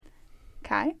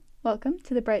Kai. Welcome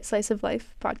to the Bright Slice of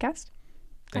Life podcast.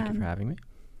 Thank you for having me.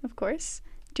 Of course.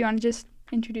 Do you want to just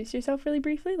introduce yourself really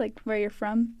briefly, like where you're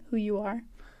from, who you are?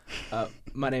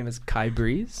 My name is Kai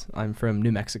Breeze. I'm from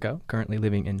New Mexico, currently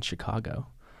living in Chicago.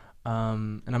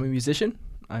 And I'm a musician.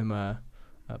 I'm a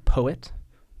poet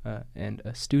and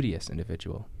a studious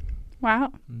individual.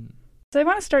 Wow. So I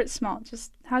want to start small.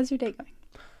 Just how's your day going?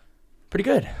 Pretty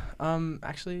good.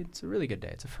 Actually, it's a really good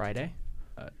day. It's a Friday.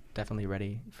 Definitely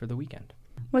ready for the weekend.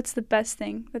 What's the best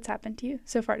thing that's happened to you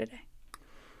so far today?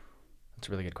 That's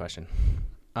a really good question.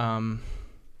 The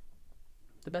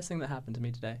best thing that happened to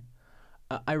me today,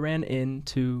 I ran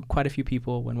into quite a few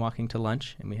people when walking to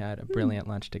lunch, and we had a brilliant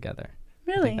lunch together.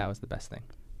 Really? I think that was the best thing.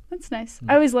 That's nice.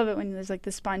 I always love it when there's like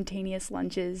the spontaneous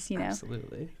lunches, you know.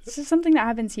 Absolutely. It's just something that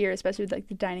happens here, especially with like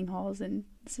the dining halls and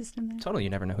the system there. Totally. You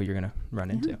never know who you're going to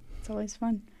run into. It's always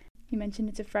fun. You mentioned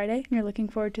it's a Friday and you're looking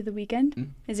forward to the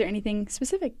weekend. Is there anything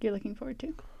specific you're looking forward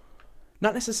to?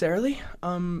 Not necessarily.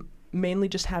 Mainly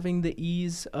just having the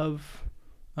ease of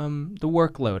the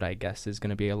workload, I guess, is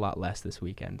going to be a lot less this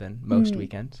weekend than most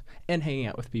weekends. And hanging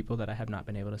out with people that I have not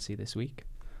been able to see this week.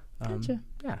 Gotcha.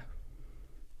 Yeah.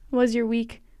 Was your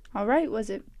week all right? Was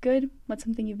it good? What's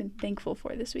something you've been thankful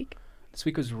for this week? This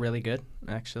week was really good,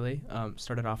 actually.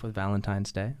 Started off with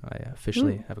Valentine's Day. I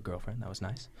officially have a girlfriend. That was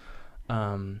nice.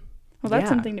 Well, that's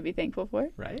something to be thankful for.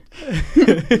 Right?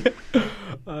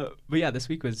 But yeah, this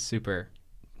week was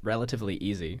relatively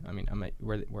easy. I mean,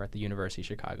 we're at the University of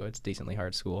Chicago. It's a decently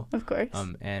hard school. Of course.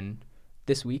 And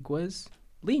this week was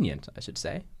lenient, I should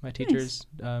say. My teachers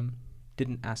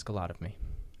didn't ask a lot of me.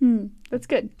 That's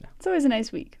good. Yeah. It's always a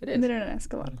nice week. It is. They don't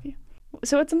ask a lot of you.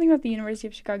 So what's something about the University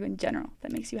of Chicago in general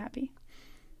that makes you happy?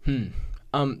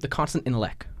 The constant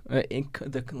intellect. Let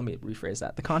me rephrase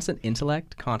that. The constant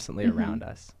intellect constantly around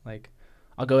us. Like,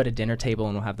 I'll go at a dinner table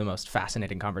and we'll have the most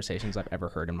fascinating conversations I've ever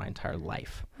heard in my entire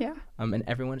life. Yeah. And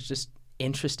everyone's just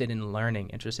interested in learning,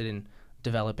 interested in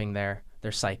developing their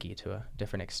psyche to a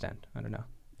different extent. I don't know.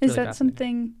 Is that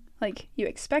something like you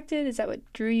expected? Is that what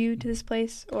drew you to this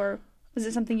place, or was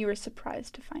it something you were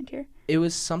surprised to find here? It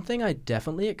was something I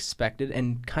definitely expected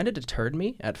and kind of deterred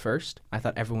me at first. I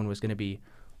thought everyone was going to be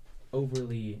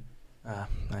overly,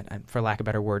 for lack of a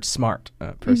better word, smart,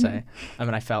 per se. I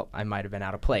mean, I felt I might have been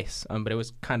out of place, but it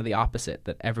was kind of the opposite,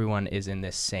 that everyone is in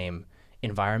this same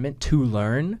environment to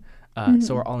learn,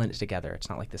 so we're all in it together. It's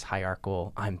not like this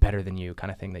hierarchical, I'm better than you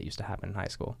kind of thing that used to happen in high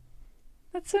school.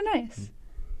 That's so nice.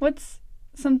 What's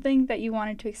something that you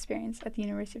wanted to experience at the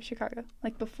University of Chicago?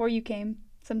 Like before you came,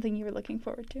 something you were looking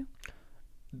forward to?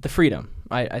 The freedom.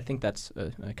 I think that's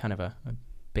a kind of a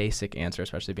basic answer,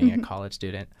 especially being a college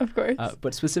student. Of course.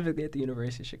 But specifically at the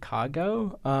University of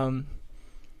Chicago,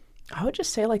 I would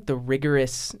just say like the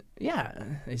rigorous,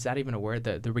 is that even a word?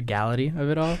 The regality of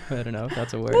it all? I don't know if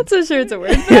that's a word. Not so sure it's a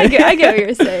word, but I get what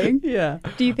you're saying. Yeah.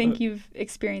 Do you think you've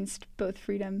experienced both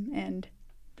freedom and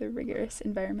the rigorous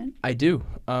environment? I do.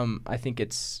 I think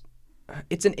it's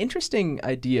an interesting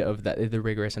idea of the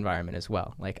rigorous environment as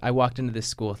well. Like, I walked into this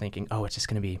school thinking, oh, it's just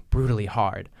going to be brutally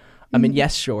hard. I mean,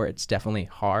 yes, sure, it's definitely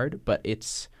hard, but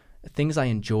it's things I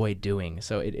enjoy doing.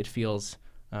 So it feels,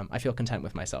 I feel content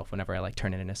with myself whenever I like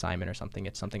turn in an assignment or something.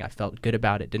 It's something I felt good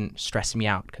about. It didn't stress me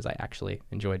out because I actually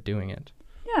enjoyed doing it.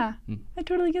 Yeah, I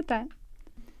totally get that.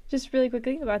 Just really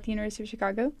quickly about the University of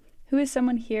Chicago, who is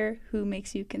someone here who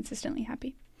makes you consistently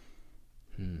happy?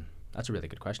 That's a really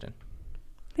good question.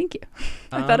 Thank you.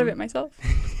 I thought of it myself.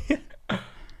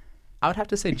 I would have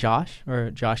to say Josh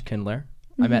Kindler.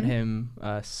 I met him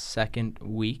second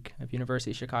week of University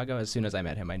of Chicago. As soon as I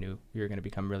met him, I knew we were going to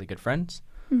become really good friends.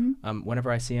 Whenever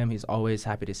I see him, he's always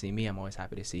happy to see me. I'm always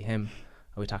happy to see him.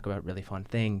 We talk about really fun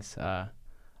things. I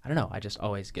don't know. I just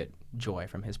always get joy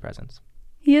from his presence.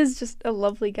 He is just a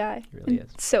lovely guy. He really is.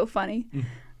 So funny.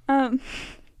 I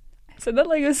said that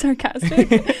like it was sarcastic.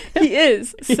 He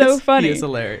is so funny. He is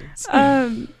hilarious.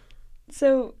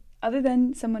 So other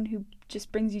than someone who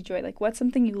just brings you joy, like what's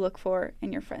something you look for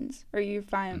in your friends, or you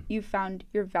found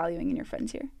you're valuing in your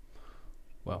friends here?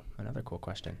 Well, another cool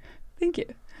question. Thank you.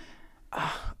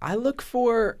 I look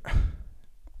for,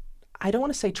 I don't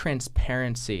want to say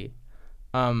transparency,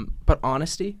 but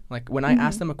honesty. Like when I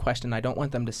ask them a question, I don't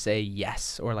want them to say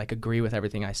yes or like agree with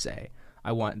everything I say.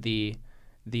 I want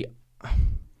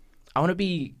I want to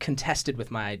be contested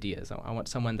with my ideas. I want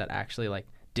someone that actually like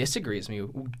disagrees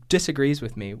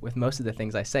with me with most of the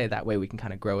things I say. That way we can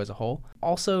kind of grow as a whole.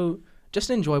 Also, just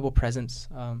an enjoyable presence.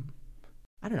 I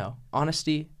don't know,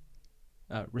 honesty,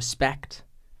 respect,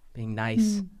 being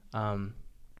nice. I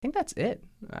think that's it.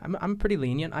 I'm pretty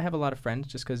lenient. I have a lot of friends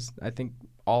just because I think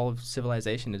all of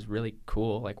civilization is really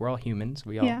cool. Like, we're all humans.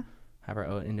 We all have our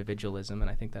own individualism, and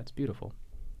I think that's beautiful.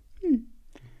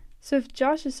 So if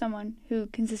Josh is someone who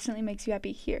consistently makes you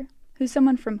happy here, who's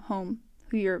someone from home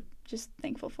who you're just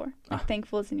thankful for? Like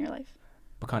thankful is in your life.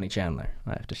 Bakani Chandler.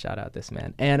 I have to shout out this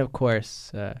man. And, of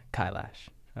course, Kailash.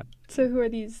 So who are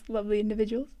these lovely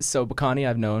individuals? So Bakani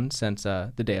I've known since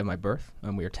the day of my birth.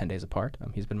 We were 10 days apart.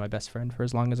 He's been my best friend for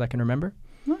as long as I can remember.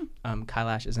 Wow.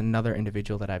 Kailash is another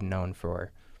individual that I've known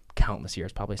for countless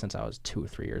years, probably since I was 2 or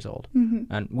 3 years old.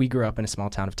 And we grew up in a small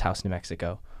town of Taos, New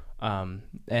Mexico.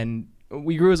 And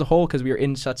we grew as a whole because we were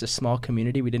in such a small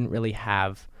community. We didn't really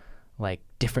have like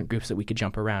different groups that we could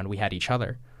jump around. We had each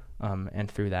other.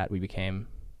 And through that, we became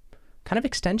kind of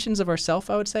extensions of ourselves,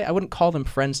 I would say. I wouldn't call them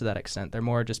friends to that extent. They're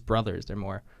more just brothers. They're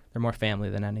more family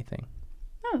than anything.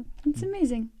 Oh, that's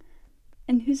amazing.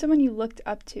 And who's someone you looked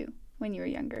up to when you were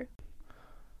younger?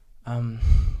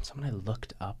 Someone I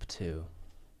looked up to.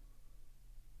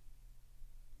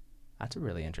 That's a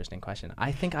really interesting question.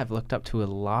 I think I've looked up to a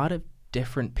lot of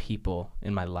different people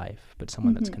in my life, but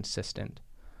someone that's consistent.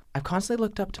 I've constantly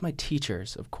looked up to my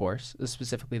teachers, of course.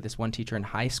 Specifically, this one teacher in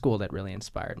high school that really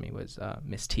inspired me was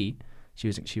Miss T. She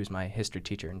was my history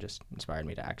teacher and just inspired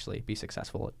me to actually be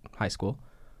successful at high school.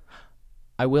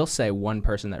 I will say one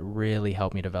person that really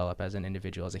helped me develop as an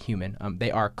individual, as a human.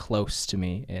 They are close to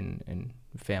me in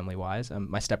family-wise.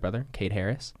 My stepbrother, Cade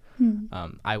Harris.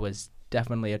 I was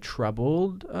definitely a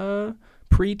troubled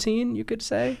preteen, you could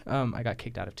say. I got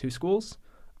kicked out of 2 schools.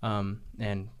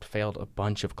 And failed a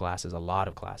bunch of classes, a lot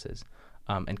of classes.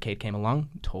 And Kate came along,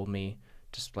 told me,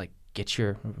 just like, get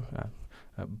your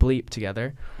bleep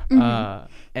together.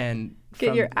 And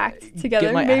get your act together,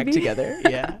 get my maybe? act together,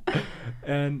 yeah.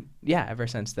 And yeah, ever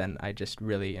since then, I just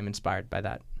really am inspired by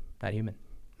that human.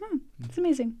 It's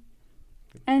amazing.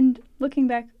 And looking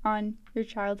back on your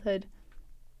childhood,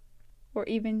 or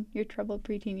even your troubled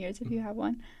preteen years, if you have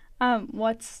one,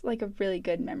 what's like a really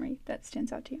good memory that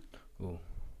stands out to you? Ooh.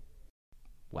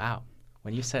 Wow.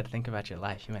 When you said think about your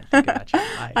life, you meant think about your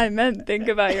life. I meant think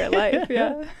about your life,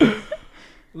 yeah.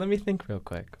 Let me think real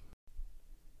quick.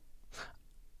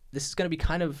 This is going to be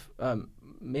kind of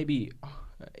maybe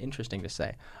interesting to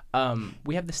say.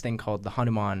 We have this thing called the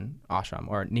Hanuman Ashram,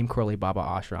 or Neem Karoli Baba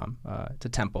Ashram. It's a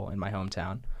temple in my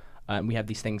hometown. We have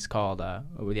these things called,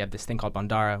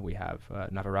 Bandara, we have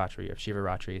Navaratri, we have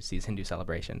Shivaratri, it's these Hindu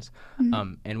celebrations.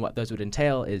 And what those would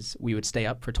entail is we would stay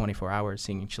up for 24 hours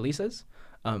singing chalisas.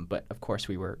 But of course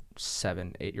we were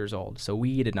 7, 8 years old, so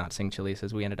we did not sing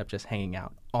chalisas. We ended up just hanging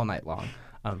out all night long,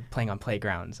 playing on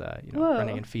playgrounds,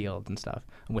 running in fields and stuff,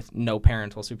 and with no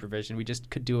parental supervision. We just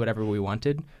could do whatever we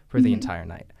wanted for the entire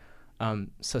night.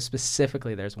 So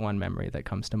specifically, there's one memory that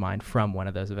comes to mind from one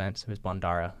of those events. It was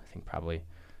Bandara, I think probably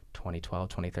 2012,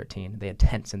 2013. They had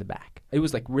tents in the back. It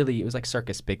was like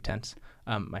circus big tents.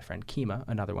 My friend Kima,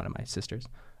 another one of my sisters,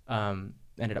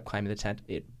 ended up climbing the tent.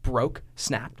 It broke,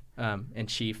 snapped, and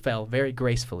she fell very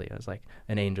gracefully. It was like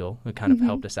an angel who kind of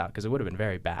helped us out, because it would have been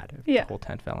very bad if the whole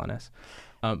tent fell on us.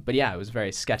 But yeah, it was a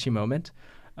very sketchy moment.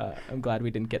 I'm glad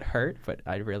we didn't get hurt, but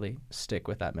I really stick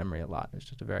with that memory a lot. It was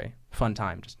just a very fun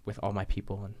time, just with all my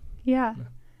people. And yeah.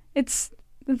 It's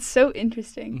so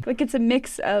interesting. Like, it's a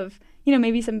mix of,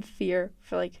 maybe some fear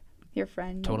for like your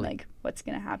friend, and, like what's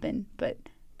gonna happen, but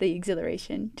the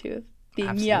exhilaration too of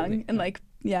being young and like,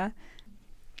 yeah.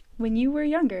 When you were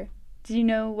younger, did you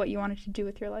know what you wanted to do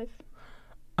with your life?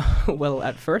 Well,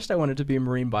 at first I wanted to be a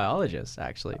marine biologist,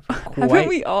 actually. Haven't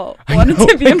we all wanted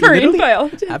to be a marine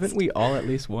biologist? Haven't we all at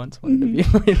least once wanted to be a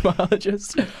marine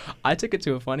biologist? I took it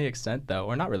to a funny extent, though,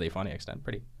 or not really a funny extent,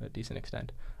 pretty a decent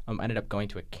extent. I ended up going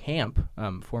to a camp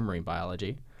for marine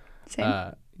biology.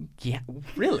 Same. Yeah,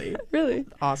 really? Really?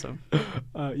 Awesome.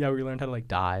 Yeah, we learned how to like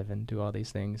dive and do all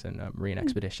these things and marine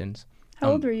expeditions.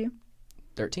 How old were you?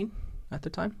 13 at the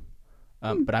time.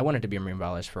 But I wanted to be a marine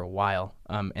biologist for a while.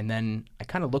 And then I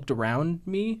kind of looked around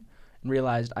me and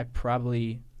realized I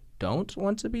probably don't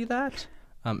want to be that.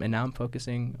 And now I'm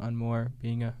focusing on more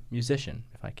being a musician,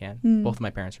 if I can. Both of my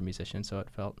parents were musicians, so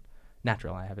it felt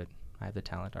natural. I have the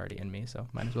talent already in me, so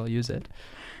might as well use it.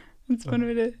 That's one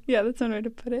way to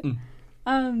put it.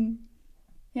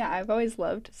 Yeah, I've always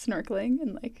loved snorkeling,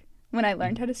 and like when I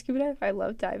learned how to scuba dive, I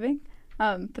loved diving.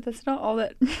 But that's not all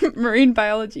that marine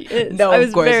biology is. No, I was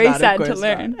of course very not, sad to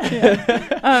learn.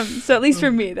 Yeah. So at least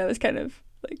for me, that was kind of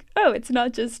like, oh, it's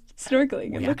not just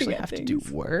snorkeling and looking at things. You actually have to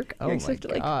do work? Oh, my God. You have to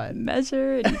like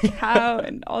measure and count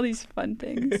and all these fun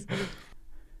things.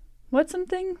 What's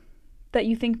something that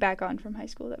you think back on from high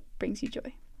school that brings you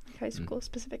joy? Like high school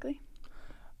specifically.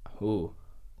 Ooh.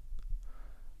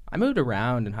 I moved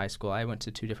around in high school. I went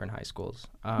to 2 different high schools.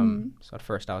 So at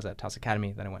first I was at Taos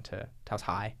Academy, then I went to Taos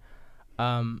High.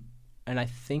 And And I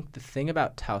think the thing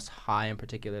about Taos High in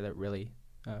particular that really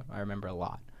I remember a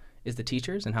lot is the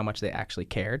teachers and how much they actually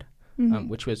cared,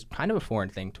 which was kind of a foreign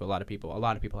thing to a lot of people. A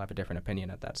lot of people have a different opinion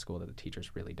at that school that the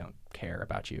teachers really don't care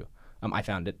about you. I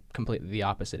found it completely the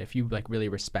opposite. If you like really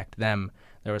respect them,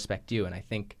 they'll respect you. And I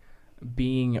think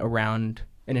being around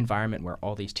an environment where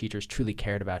all these teachers truly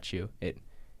cared about you, it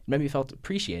made me felt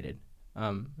appreciated.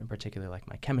 In particular, like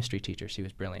my chemistry teacher, she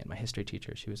was brilliant. My history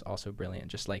teacher, she was also brilliant.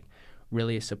 Just like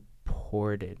really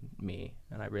supported me,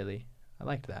 and I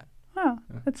liked that. Wow,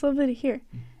 that's lovely to hear.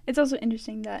 It's also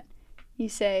interesting that you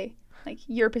say like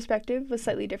your perspective was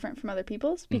slightly different from other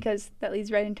people's, because that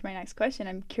leads right into my next question.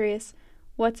 I'm curious,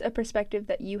 what's a perspective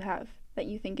that you have that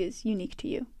you think is unique to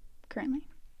you currently?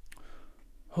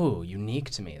 Oh, unique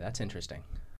to me. That's interesting.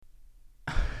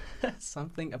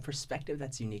 A perspective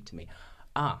that's unique to me.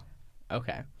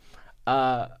 Okay.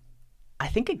 I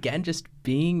think, again, just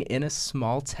being in a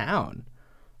small town.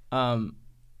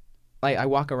 I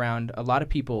walk around, a lot of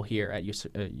people here at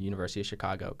University of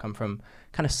Chicago come from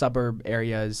kind of suburb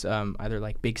areas, either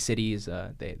like big cities.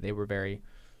 They were very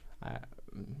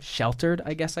sheltered,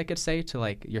 I guess I could say, to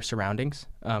like your surroundings,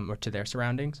 or to their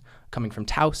surroundings. Coming from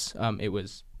Taos, it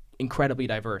was incredibly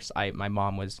diverse. My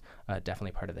mom was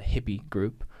definitely part of the hippie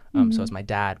group. So was my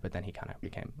dad, but then he kind of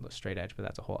became a little straight edge, but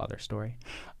that's a whole other story.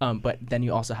 But then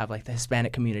you also have like the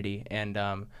Hispanic community and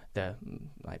the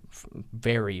like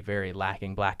very, very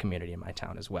lacking Black community in my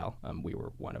town as well. We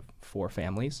were one of 4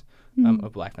 families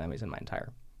of Black families in my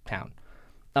entire town.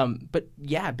 But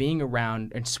yeah, being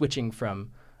around and switching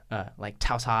from like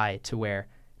Taos High to where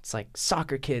it's like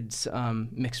soccer kids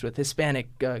mixed with Hispanic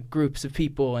groups of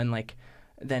people, and like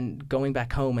then going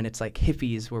back home and it's like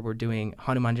hippies where we're doing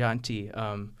Hanuman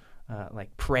Jayanti,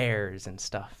 like prayers and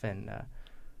stuff, and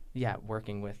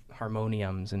working with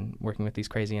harmoniums and working with these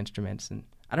crazy instruments. And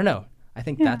I don't know, I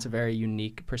think that's a very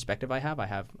unique perspective I have. I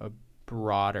have a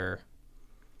broader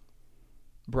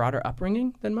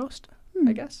upbringing than most,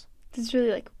 I guess. It's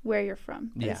really like where you're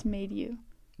from that has made you.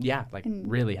 Yeah, like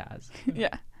really has.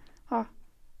 Yeah. Oh,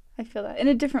 I feel that in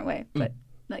a different way, but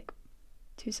like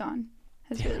Tucson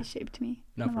has really shaped me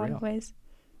in a lot of ways.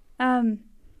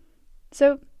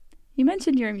 So you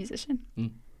mentioned you're a musician.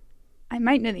 I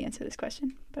might know the answer to this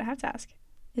question, but I have to ask.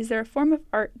 Is there a form of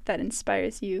art that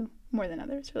inspires you more than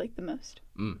others, or like the most?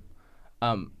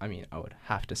 I mean, I would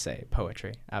have to say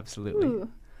poetry. Absolutely. Ooh,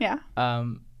 yeah.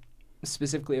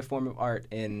 Specifically a form of art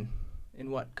in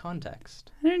what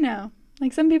context? I don't know.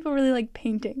 Like some people really like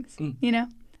paintings, you know?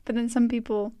 But then some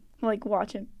people like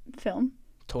watch a film.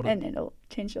 Totally. And it'll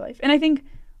change your life. And I think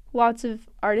lots of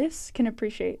artists can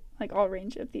appreciate like all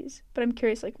range of these. But I'm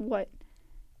curious, like, what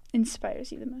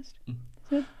inspires you the most?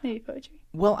 So maybe poetry.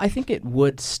 Well, I think it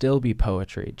would still be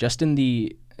poetry, just in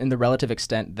the relative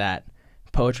extent that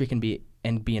poetry can be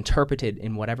interpreted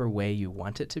in whatever way you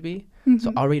want it to be.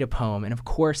 So I'll read a poem, and of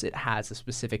course it has a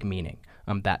specific meaning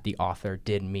that the author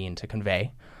did mean to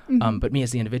convey. But me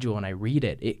as the individual, when I read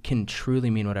it, it can truly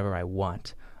mean whatever I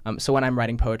want. So when I'm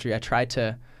writing poetry, I try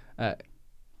to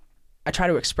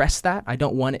express that. I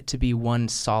don't want it to be one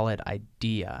solid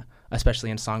idea, especially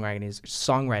in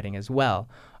songwriting as well.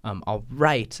 I'll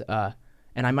write,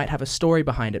 and I might have a story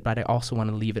behind it, but I also want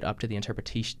to leave it up to the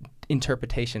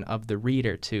interpretation of the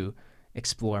reader to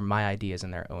explore my ideas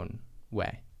in their own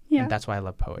way. Yeah. And that's why I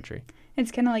love poetry.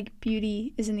 It's kind of like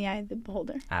beauty is in the eye of the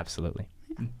beholder. Absolutely.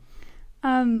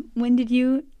 When did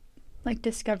you like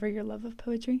discover your love of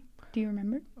poetry? Do you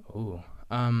remember? Oh,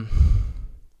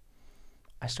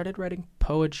 I started writing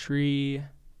poetry,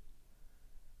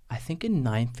 I think in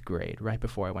 9th grade, right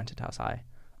before I went to Taos High.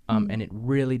 And it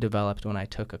really developed when I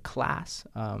took a class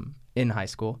in high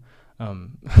school.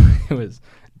 It was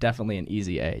definitely an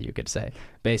easy A, you could say.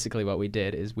 Basically what we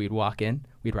did is we'd walk in,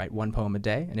 we'd write 1 poem a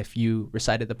day, and if you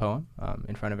recited the poem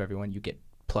in front of everyone, you get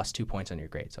plus 2 points on your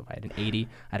grade. So if I had an 80,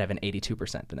 I'd have an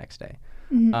 82% the next day.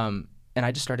 And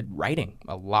I just started writing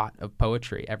a lot of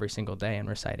poetry every single day and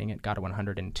reciting it. Got a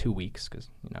 100 in 2 weeks because,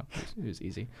 it was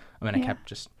easy. I kept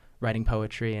just writing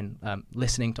poetry and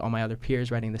listening to all my other peers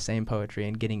writing the same poetry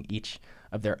and getting each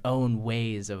of their own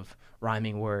ways of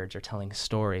rhyming words or telling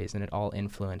stories. And it all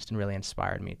influenced and really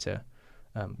inspired me to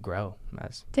grow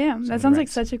as Damn, that sounds like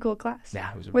such a cool class.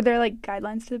 Yeah. Were there like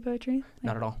guidelines to the poetry?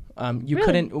 Not at all. You really?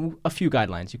 Couldn't, a few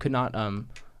guidelines. You could not, no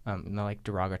like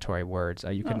derogatory words.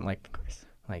 You couldn't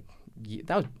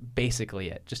that was basically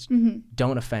it. Just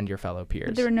don't offend your fellow peers.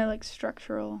 But there were no like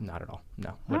structural. Not at all.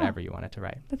 No, whatever you wanted to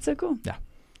write. That's so cool. Yeah.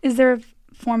 Is there a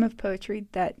form of poetry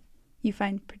that you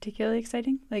find particularly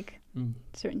exciting, like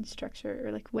certain structure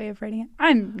or like way of writing it?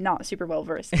 I'm not super well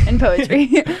versed in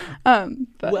poetry.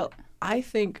 Well, I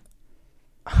think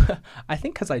I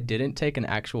think because I didn't take an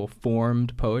actual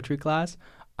formed poetry class,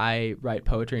 I write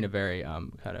poetry in a very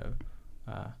kind of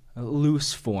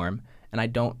loose form. And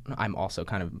I'm also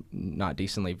kind of not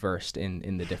decently versed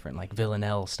in the different like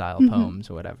Villanelle style poems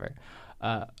or whatever.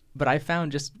 But I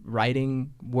found just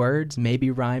writing words,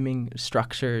 maybe rhyming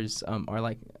structures, are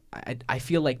like, I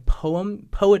feel like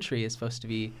poetry is supposed to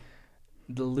be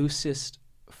the loosest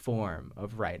form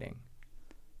of writing.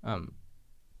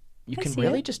 You can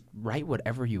really just write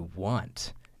whatever you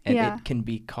want, and it can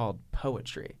be called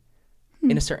poetry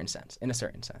in a certain sense.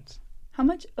 How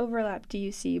much overlap do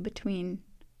you see between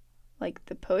like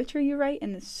the poetry you write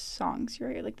and the songs you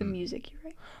write, like the music you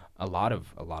write? A lot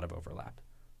of overlap.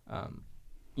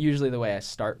 Usually the way I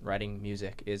start writing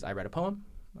music is I write a poem,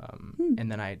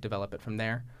 and then I develop it from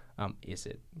there.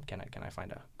 Can I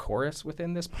find a chorus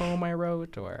within this poem I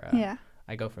wrote, or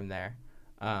I go from there.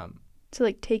 So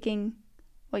like taking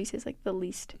what you say is like the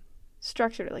least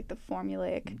structured, like the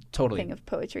formulaic thing of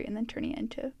poetry, and then turning it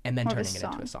into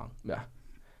a song. Yeah,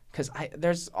 because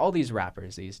there's all these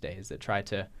rappers these days that try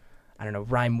to, I don't know,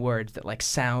 rhyme words that like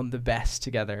sound the best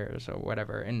together or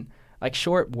whatever, and like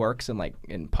sure it works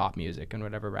in pop music and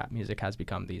whatever rap music has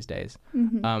become these days.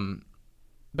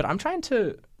 But I'm trying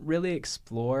to really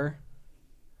explore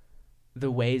the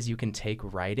ways you can take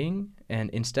writing, and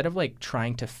instead of like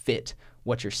trying to fit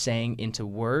what you're saying into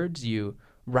words, you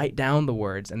write down the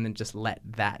words and then just let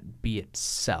that be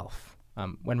itself.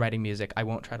 When writing music, I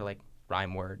won't try to like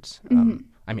rhyme words.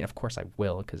 I mean, of course I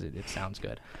will, because it sounds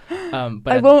good. But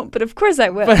I won't, but of course I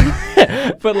will.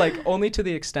 But like only to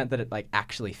the extent that it like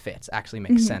actually fits, actually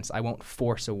makes sense. I won't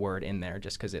force a word in there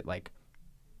just because it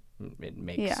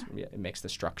makes the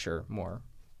structure more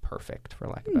perfect, for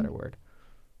lack of a better word.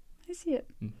 I see it.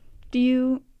 Do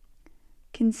you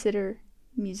consider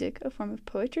music a form of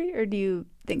poetry, or do you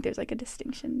think there's like a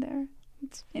distinction there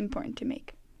it's important to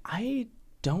make? I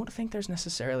don't think there's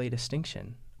necessarily a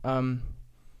distinction.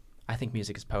 I think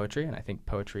music is poetry, and I think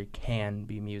poetry can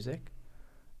be music.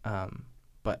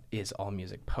 But is all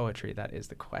music poetry? That is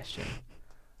the question.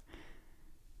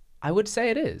 I would say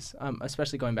it is,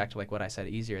 especially going back to like what I said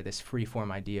easier, this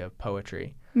free-form idea of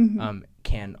poetry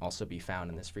can also be found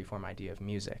in this free-form idea of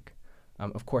music.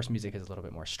 Of course, music is a little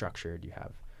bit more structured. You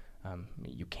have,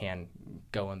 you can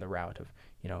go on the route of,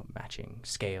 matching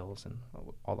scales and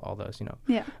all those,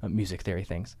 music theory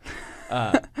things.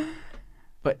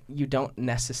 But you don't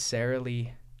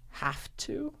necessarily have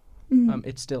to.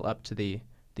 It's still up to the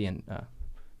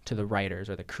writers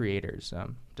or the creators'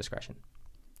 discretion.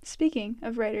 Speaking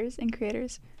of writers and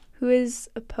creators, who is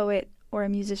a poet or a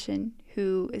musician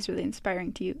who is really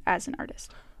inspiring to you as an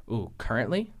artist? Ooh,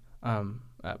 currently,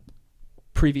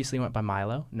 previously went by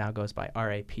Milo, now goes by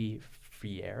R.A.P.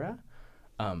 Fiera,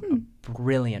 a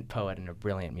brilliant poet and a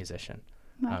brilliant musician.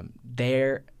 Wow.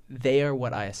 They are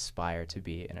what I aspire to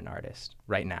be in an artist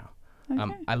right now.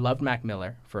 Okay. I loved Mac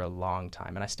Miller for a long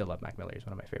time, and I still love Mac Miller. He's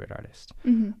one of my favorite artists.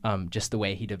 Just the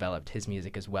way he developed his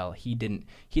music as well. He did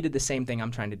the same thing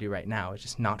I'm trying to do right now. It's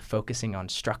just not focusing on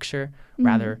structure,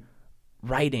 rather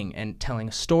writing and telling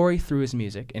a story through his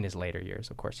music in his later years.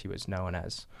 Of course, he was known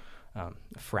as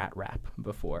frat rap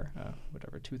before,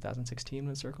 2016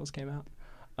 when Circles came out.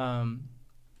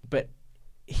 But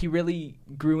he really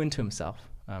grew into himself,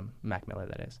 Mac Miller,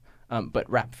 that is. But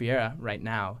Rap Fiera right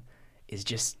now is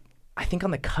just, I think,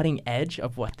 on the cutting edge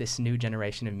of what this new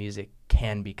generation of music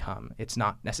can become. It's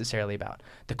not necessarily about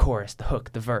the chorus, the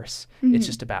hook, the verse. It's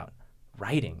just about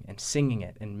writing and singing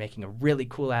it and making a really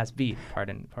cool-ass beat,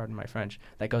 pardon my French,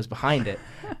 that goes behind it.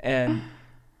 And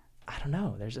I don't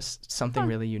know, there's just something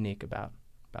really unique about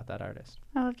that artist.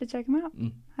 I'll have to check him out.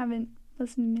 Haven't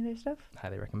listened to any of their stuff.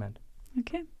 Highly recommend.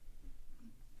 Okay.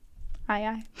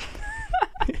 Aye.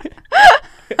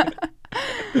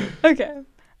 Okay.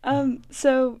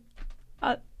 So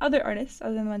other artists,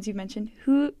 other than the ones you mentioned,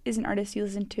 who is an artist you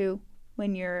listen to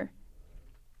when you're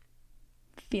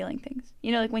feeling things?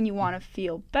 Like when you want to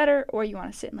feel better or you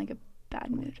want to sit in like a bad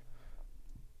mood.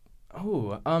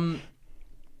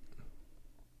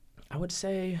 I would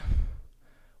say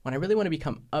when I really want to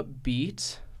become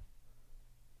upbeat.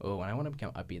 When I want to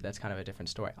become upbeat, that's kind of a different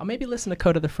story. I'll maybe listen to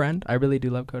Code of the Friend. I really do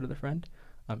love Code of the Friend.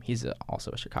 He's also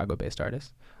a Chicago-based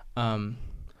artist.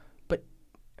 But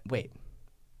wait,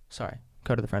 sorry,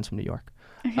 Code of the Friend's from New York.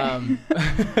 Okay.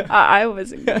 I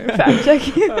wasn't going to fact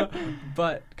check you.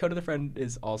 But Code of the Friend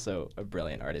is also a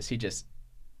brilliant artist.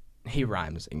 He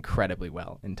rhymes incredibly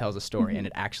well and tells a story, and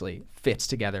it actually fits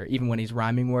together. Even when he's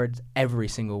rhyming words, every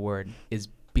single word is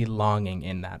belonging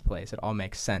in that place. It all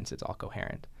makes sense. It's all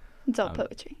coherent. It's all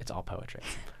poetry. It's all poetry.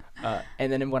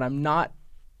 And then when I'm not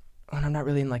when I'm not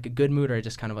really in like a good mood, or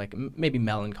just kind of like maybe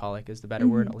melancholic is the better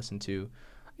word, I'll listen to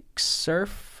like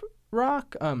surf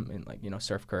rock, and like,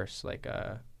 Surf Curse, like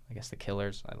I guess the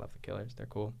Killers. I love the Killers. They're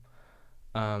cool.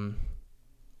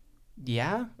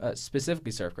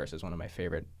 Specifically Surf Curse is one of my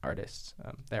favorite artists.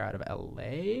 They're out of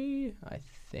LA, I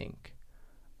think.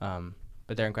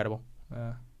 But they're incredible.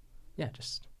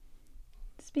 Just.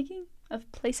 Speaking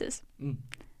of places,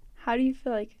 how do you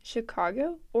feel like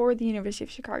Chicago or the University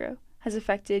of Chicago has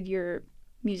affected your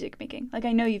music making? Like,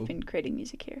 I know you've been creating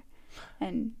music here,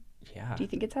 and do you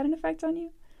think it's had an effect on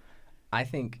you? I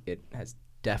think it has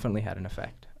definitely had an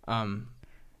effect.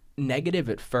 Negative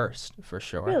at first, for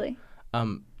sure. Really?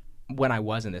 When I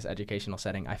was in this educational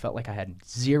setting, I felt like I had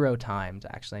zero time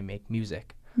to actually make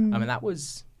music. And that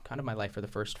was kind of my life for the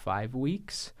first 5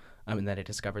 weeks. And then I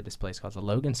discovered this place called the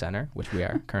Logan Center, which we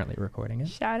are currently recording in.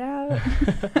 Shout out.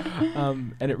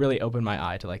 And it really opened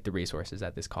my eye to like the resources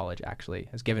that this college actually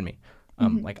has given me.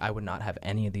 Like, I would not have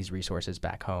any of these resources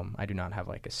back home. I do not have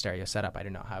like a stereo setup. I do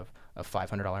not have a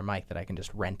 $500 mic that I can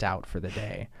just rent out for the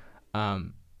day.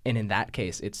 And in that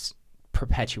case, it's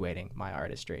perpetuating my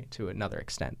artistry to another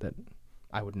extent that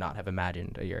I would not have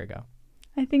imagined a year ago.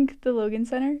 I think the Logan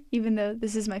Center, even though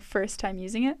this is my first time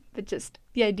using it, but just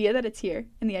the idea that it's here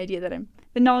and the idea that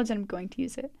the knowledge that I'm going to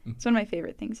use it, it's one of my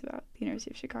favorite things about the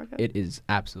University of Chicago. It is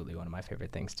absolutely one of my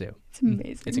favorite things too. It's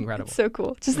amazing. It's incredible. It's so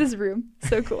cool. Just this room.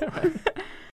 So cool.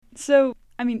 So,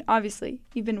 I mean, obviously,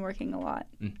 you've been working a lot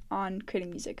on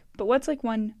creating music, but what's like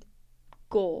one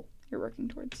goal you're working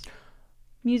towards?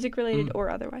 Music related or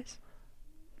otherwise?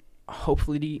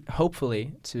 Hopefully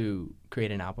to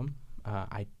create an album.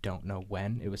 I don't know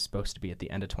when. It was supposed to be at the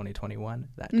end of 2021.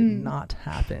 That did not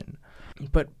happen.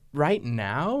 But right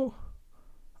now,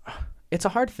 it's a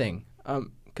hard thing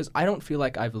because I don't feel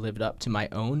like I've lived up to my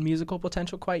own musical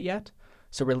potential quite yet.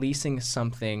 So releasing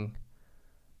something,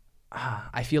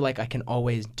 I feel like I can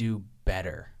always do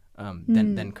better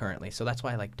than currently. So that's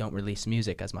why I don't release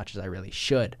music as much as I really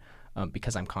should,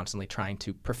 because I'm constantly trying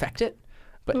to perfect it.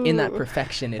 But in that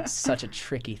perfection, it's such a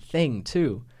tricky thing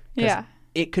too. Yeah.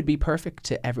 It could be perfect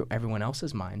to everyone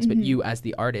else's minds, but you as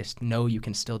the artist know you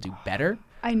can still do better.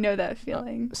 I know that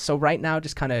feeling. So right now,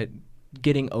 just kind of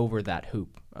getting over that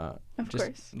hoop. Of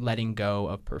course. Letting go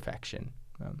of perfection,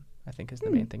 I think is the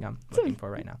main thing I'm looking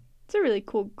for right now. It's a really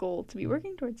cool goal to be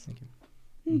working towards. Thank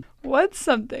you. What's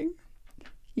something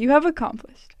you have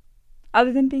accomplished,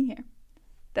 other than being here,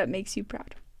 that makes you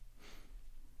proud?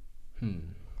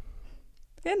 And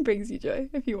brings you joy,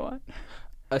 if you want.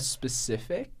 A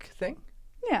specific thing?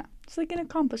 Yeah, it's like an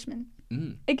accomplishment.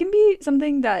 It can be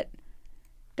something that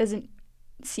doesn't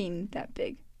seem that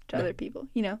big to other people,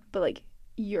 but like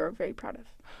you're very proud of.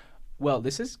 Well,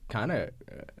 this is kind of,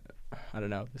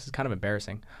 this is kind of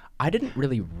embarrassing. I didn't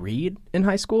really read in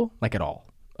high school, like at all.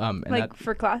 And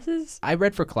for classes? I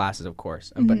read for classes, of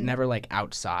course, but never like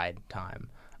outside time.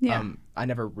 Yeah. I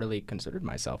never really considered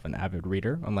myself an avid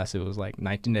reader unless it was like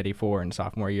 1984 in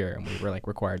sophomore year and we were like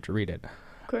required to read it.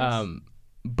 Of course.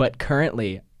 But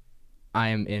currently I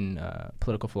am in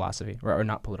political philosophy, or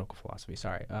not political philosophy,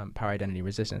 sorry, power identity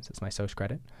resistance. It's my social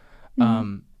credit.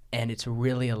 And it's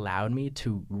really allowed me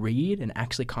to read and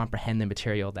actually comprehend the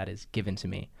material that is given to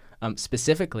me.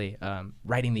 Specifically,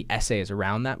 writing the essays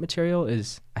around that material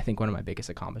is, I think, one of my biggest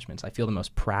accomplishments. I feel the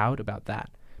most proud about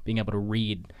that, being able to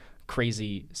read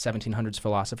crazy 1700s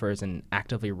philosophers and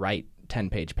actively write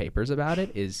 10-page papers about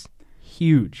it is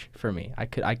huge for me.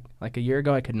 I like a year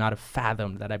ago, I could not have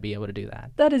fathomed that I'd be able to do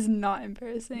that. That is not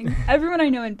embarrassing. Everyone I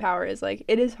know in power is like,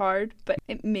 it is hard, but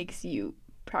it makes you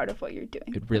proud of what you're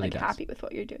doing. It really does. Happy with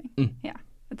what you're doing. Yeah,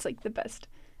 it's like the best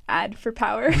ad for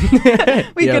power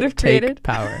we could have created. Take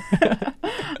power.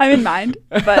 I'm in mind,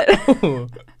 but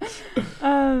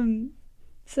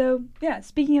so yeah,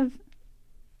 speaking of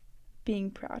being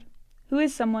proud, who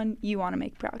is someone you want to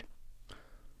make proud?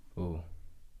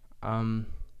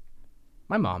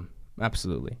 My mom,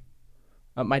 absolutely.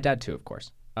 My dad too, of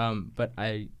course. But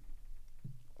I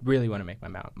really want to make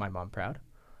my mom proud.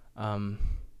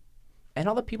 And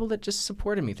all the people that just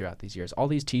supported me throughout these years, all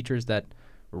these teachers that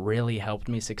really helped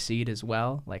me succeed as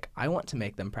well. Like, I want to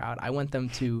make them proud. I want them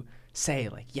to say,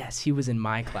 like, yes, he was in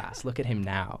my class. Look at him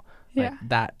now. Yeah.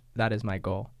 Like, that is my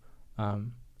goal.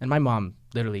 And my mom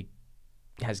literally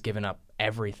has given up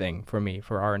everything for me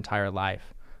for our entire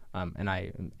life. And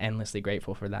I am endlessly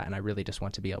grateful for that. And I really just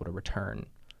want to be able to return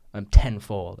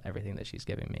tenfold everything that she's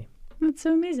giving me. That's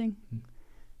so amazing.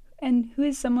 And who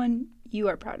is someone you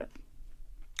are proud of?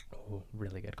 Oh,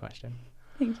 really good question.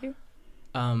 Thank you.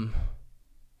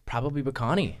 Probably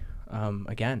Bakani.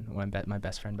 Again, my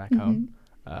best friend back home.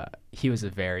 He was a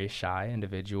very shy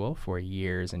individual for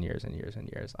years and years and years and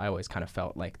years. I always kind of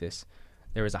felt like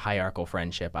there was a hierarchical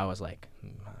friendship. I was like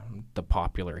the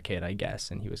popular kid, I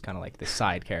guess, and he was kind of like this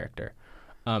side character.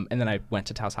 And then I went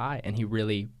to Taos High, and he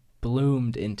really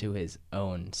bloomed into his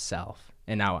own self.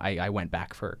 And now I went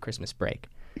back for Christmas break,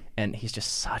 and he's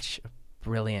just such a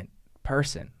brilliant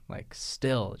person, like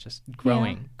still just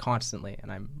growing constantly,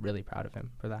 and I'm really proud of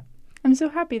him for that. I'm so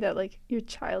happy that like your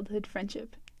childhood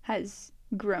friendship has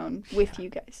grown with you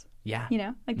guys. Yeah. You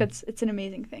know, like it's an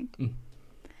amazing thing.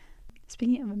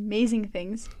 Speaking of amazing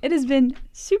things, it has been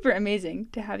super amazing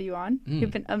to have you on.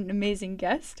 You've been an amazing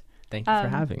guest. Thank you for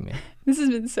having me. This has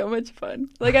been so much fun.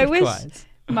 Like I wish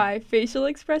my facial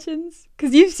expressions,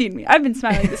 because you've seen me, I've been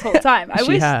smiling this whole time. I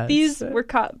wish these were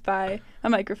caught by a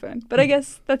microphone, but I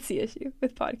guess that's the issue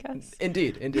with podcasts.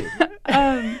 Indeed.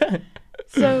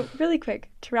 So really quick,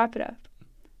 to wrap it up,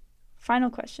 final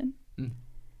question.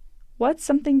 What's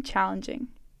something challenging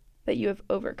that you have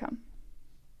overcome?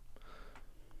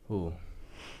 Ooh,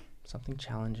 something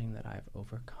challenging that I've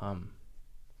overcome.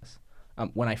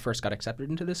 When I first got accepted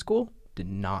into this school,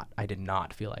 I did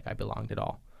not feel like I belonged at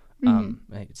all.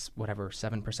 It's whatever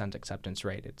 7% acceptance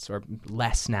rate. It's or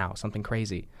less now, something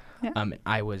crazy. Yeah.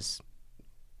 I was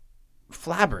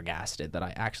flabbergasted that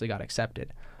I actually got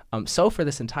accepted. So for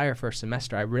this entire first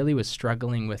semester, I really was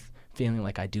struggling with feeling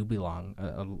like I do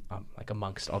belong, like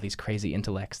amongst all these crazy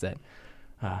intellects that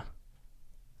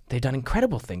they've done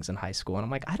incredible things in high school. And I'm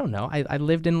like, I don't know. I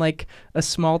lived in like a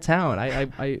small town. I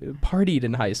partied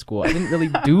in high school. I didn't really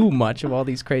do much of all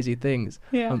these crazy things.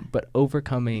 Yeah. But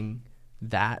overcoming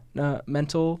that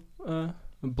mental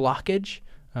blockage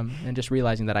and just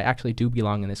realizing that I actually do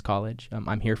belong in this college.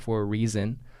 I'm here for a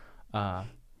reason.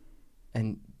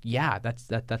 And yeah,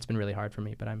 that's been really hard for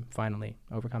me, but I'm finally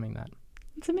overcoming that.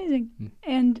 It's amazing.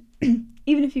 And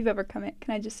even if you've overcome it,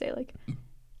 can I just say, like,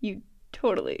 you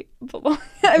totally belong.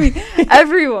 I mean,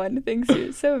 everyone thinks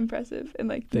you're so impressive and,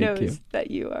 like, knows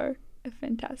that you are a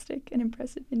fantastic and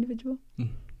impressive individual.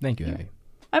 Thank you, Abby.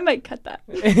 I might cut that,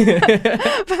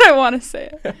 but I want to say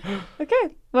it.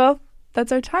 Okay, well,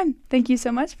 that's our time. Thank you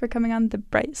so much for coming on the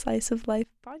Bright Slice of Life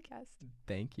podcast.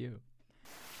 Thank you.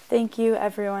 Thank you,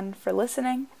 everyone, for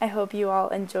listening. I hope you all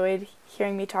enjoyed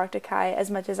hearing me talk to Kai as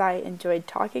much as I enjoyed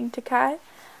talking to Kai.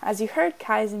 As you heard,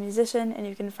 Kai is a musician, and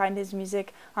you can find his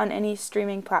music on any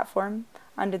streaming platform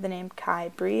under the name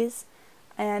Kai Breeze.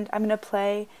 And I'm going to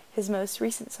play his most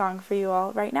recent song for you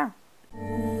all right now.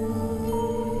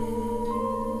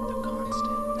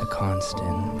 The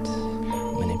constant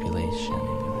manipulation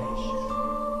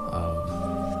of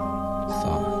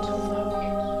thought.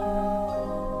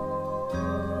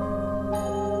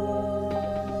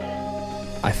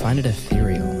 I find it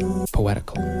ethereal,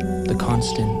 poetical, the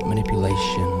constant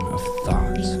manipulation of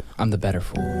thoughts. I'm the better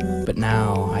fool, but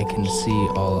now I can see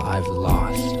all I've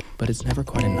lost, but it's never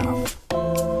quite enough.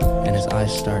 And as I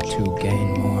start to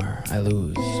gain more, I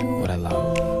lose what I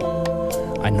love.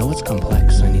 I know it's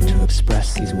complex, I need to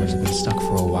express, these words have been stuck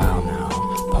for a while now.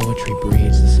 Poetry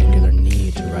breeds the singular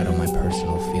need to write all my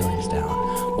personal feelings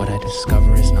down. What I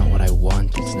discover is not what I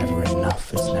want, it's never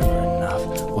enough, it's never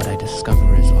enough. What I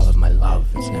discover is all of my love,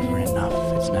 it's never enough,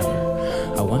 it's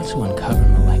never. I want to uncover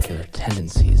molecular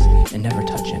tendencies and never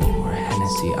touch any more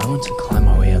Hennessy. I want to climb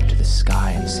my way up to the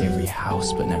sky and savory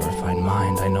house, but never find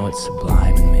mind. I know it's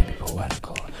sublime and maybe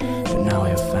poetical, but now I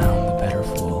have found the better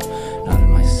fool, not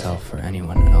in myself or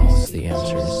anyone else. The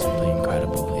answer is simply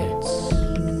incredible. It's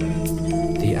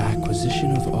the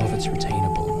acquisition of all that's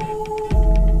retainable.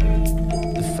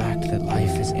 The fact that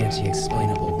life is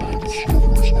anti-explainable, but I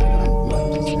discover is not what I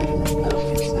want. It's never enough.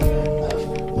 It's never enough.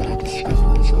 What I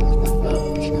discover is all of my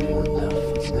love. It's never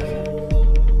enough. It's never.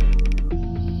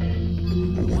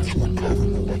 I want to uncover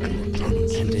molecular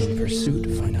tendencies and in pursuit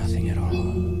find nothing at all.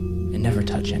 And never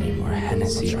touch any more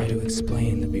Hennessy. Try to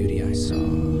explain the beauty I saw,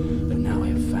 but now I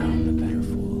have found the better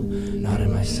fool, not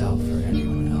in myself or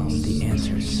anyone else. The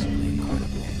answer is simple.